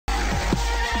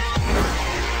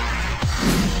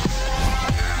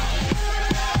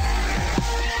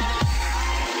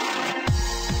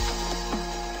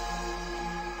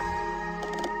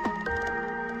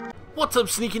What's up,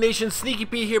 Sneaky Nation? Sneaky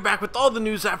P here, back with all the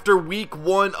news after week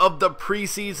 1 of the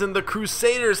preseason. The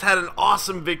Crusaders had an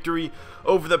awesome victory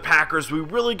over the Packers. We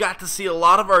really got to see a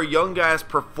lot of our young guys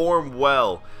perform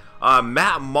well.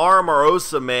 Matt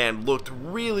Marmarosa, man, looked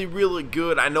really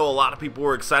good. I know a lot of people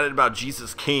were excited about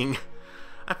Jesus King.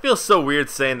 I feel so weird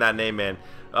saying that name, man.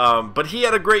 But he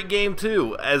had a great game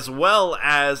too, as well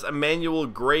as Emmanuel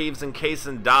Graves and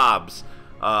Kaysen Dobbs.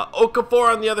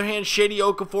 Okafor, on the other hand, Shady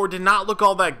Okafor, did not look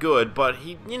all that good, but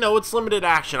he, it's limited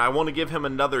action. I want to give him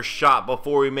another shot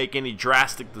before we make any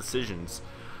drastic decisions.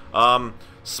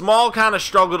 Small kind of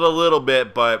struggled a little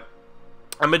bit, but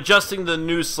I'm adjusting the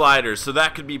new sliders, so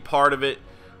that could be part of it.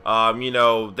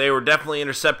 They were definitely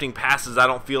intercepting passes I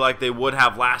don't feel like they would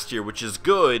have last year, which is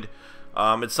good.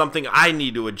 It's something I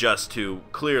need to adjust to,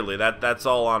 clearly. That's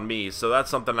all on me, so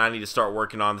that's something I need to start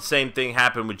working on. The same thing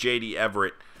happened with J.D.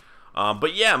 Everett.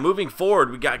 But yeah, moving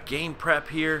forward, we got game prep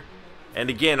here. And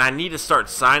again, I need to start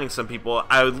signing some people.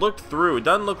 I looked through. It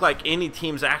doesn't look like any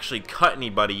teams actually cut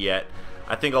anybody yet.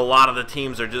 I think a lot of the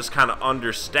teams are just kind of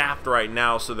understaffed right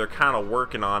now, so they're kind of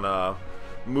working on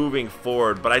moving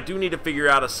forward. But I do need to figure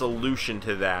out a solution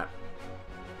to that.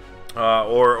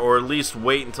 Or at least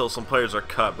wait until some players are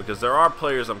cut, because there are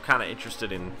players I'm kind of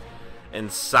interested in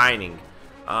signing.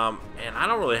 And I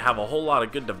don't really have a whole lot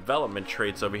of good development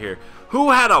traits over here.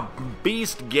 Who had a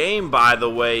beast game, by the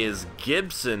way, is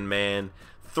Gibson, man.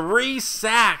 3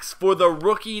 sacks for the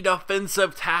rookie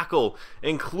defensive tackle,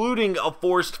 including a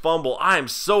forced fumble. I am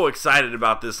so excited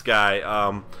about this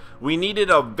guy. We needed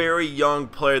a very young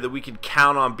player that we could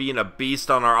count on being a beast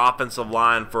on our offensive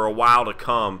line for a while to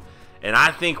come. And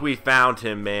I think we found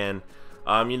him, man.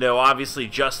 Obviously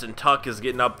Justin Tuck is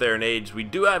getting up there in age. We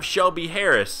do have Shelby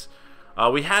Harris.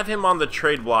 We have him on the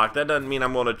trade block. That doesn't mean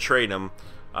I'm going to trade him.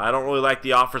 I don't really like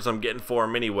the offers I'm getting for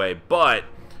him anyway. But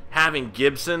having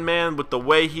Gibson, man, with the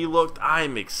way he looked,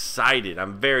 I'm excited.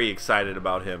 I'm very excited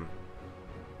about him.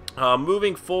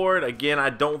 Moving forward, again, I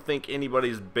don't think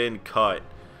anybody's been cut.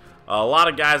 A lot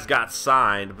of guys got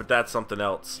signed, but that's something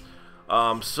else.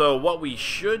 So what we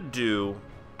should do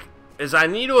is I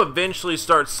need to eventually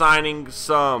start signing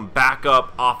some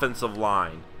backup offensive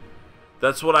line.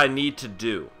 That's what I need to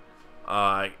do.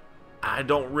 I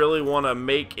don't really want to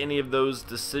make any of those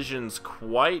decisions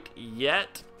quite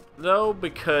yet, though,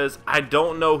 because I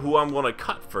don't know who I'm going to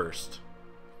cut first.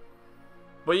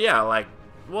 But yeah,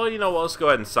 well, let's go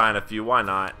ahead and sign a few. Why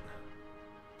not?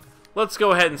 Let's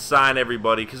go ahead and sign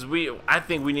everybody, because I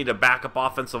think we need a backup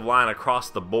offensive line across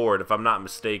the board, if I'm not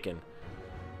mistaken.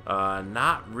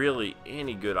 Not really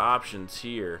any good options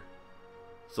here.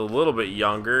 It's a little bit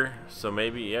younger, so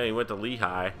maybe, yeah, he went to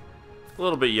Lehigh. A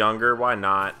little bit younger, why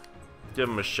not? Give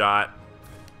him a shot.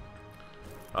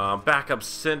 Backup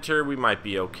center, we might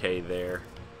be okay there.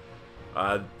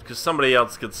 Because somebody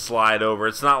else could slide over.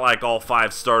 It's not like all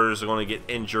 5 starters are going to get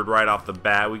injured right off the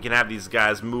bat. We can have these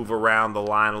guys move around the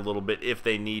line a little bit if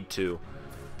they need to.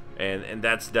 And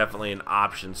that's definitely an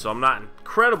option. So I'm not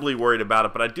incredibly worried about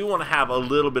it, but I do want to have a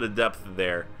little bit of depth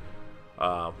there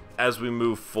as we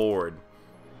move forward.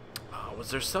 Was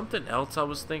there something else I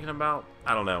was thinking about?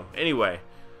 I don't know. Anyway,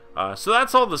 so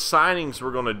that's all the signings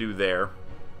we're going to do there.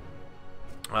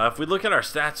 If we look at our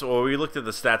stats, or we looked at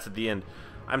the stats at the end,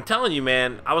 I'm telling you,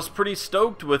 man, I was pretty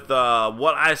stoked with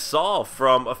what I saw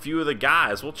from a few of the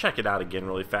guys. We'll check it out again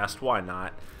really fast. Why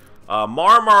not?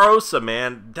 Marmarosa,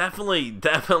 man,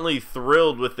 definitely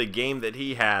thrilled with the game that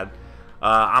he had.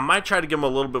 I might try to give him a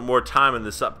little bit more time in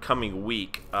this upcoming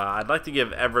week. I'd like to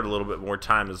give Everett a little bit more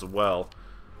time as well.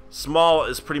 Small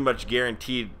is pretty much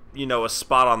guaranteed, a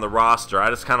spot on the roster. I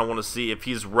just kind of want to see if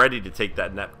he's ready to take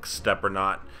that next step or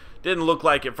not. Didn't look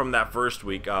like it from that first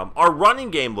week. Our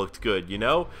running game looked good,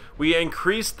 We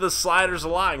increased the sliders a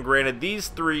lot, and granted, these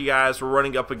 3 guys were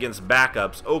running up against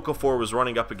backups. Okafor was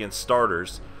running up against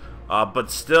starters. But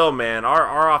still, man,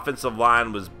 our offensive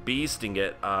line was beasting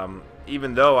it,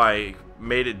 even though I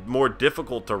made it more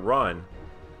difficult to run.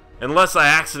 Unless I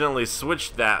accidentally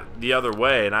switched that the other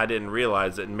way and I didn't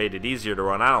realize it and made it easier to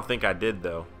run. I don't think I did,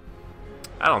 though.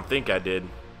 I don't think I did.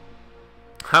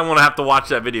 I'm going to have to watch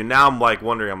that video. Now I'm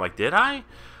wondering, did I?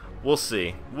 We'll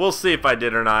see. We'll see if I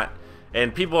did or not.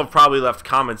 And people have probably left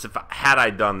comments had I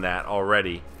done that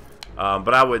already.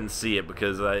 But I wouldn't see it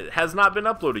because it has not been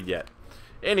uploaded yet.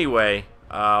 Anyway,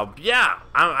 yeah,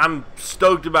 I'm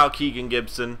stoked about Keegan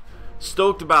Gibson.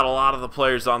 Stoked about a lot of the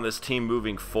players on this team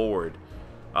moving forward.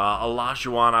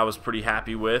 Olajuwon I was pretty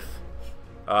happy with.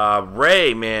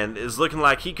 Ray, man, is looking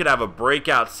like he could have a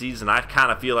breakout season. I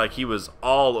kind of feel like he was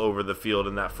all over the field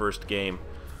in that first game.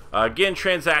 Again,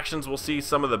 transactions, we'll see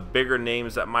some of the bigger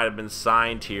names that might have been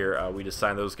signed here. We just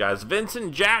signed those guys.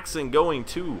 Vincent Jackson going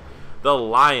to the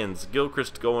Lions.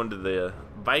 Gilchrist going to the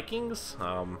Vikings.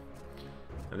 And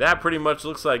that pretty much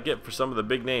looks like it for some of the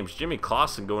big names. Jimmy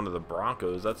Clausen going to the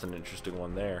Broncos. That's an interesting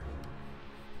one there.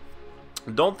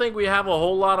 Don't think we have a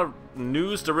whole lot of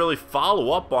news to really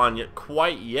follow up on yet,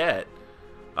 quite yet.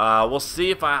 We'll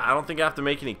see if I don't think I have to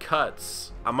make any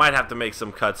cuts. I might have to make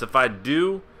some cuts. If I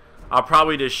do, I'll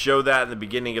probably just show that in the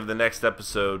beginning of the next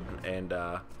episode, and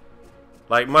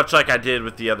much like I did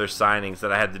with the other signings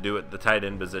that I had to do at the tight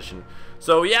end position.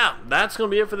 So yeah, that's gonna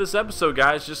be it for this episode,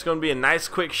 guys. Just gonna be a nice,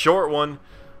 quick, short one.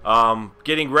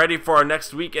 Getting ready for our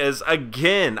next week, as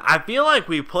again, I feel like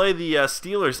we play the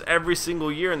Steelers every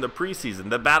single year in the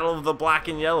preseason. The battle of the black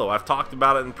and yellow. I've talked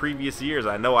about it in previous years.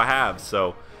 I know I have.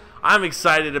 So I'm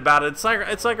excited about it. It's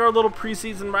like our little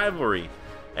preseason rivalry,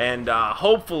 and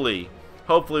hopefully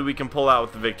we can pull out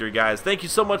with the victory, guys. Thank you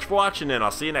so much for watching, and I'll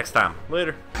see you next time.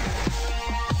 Later.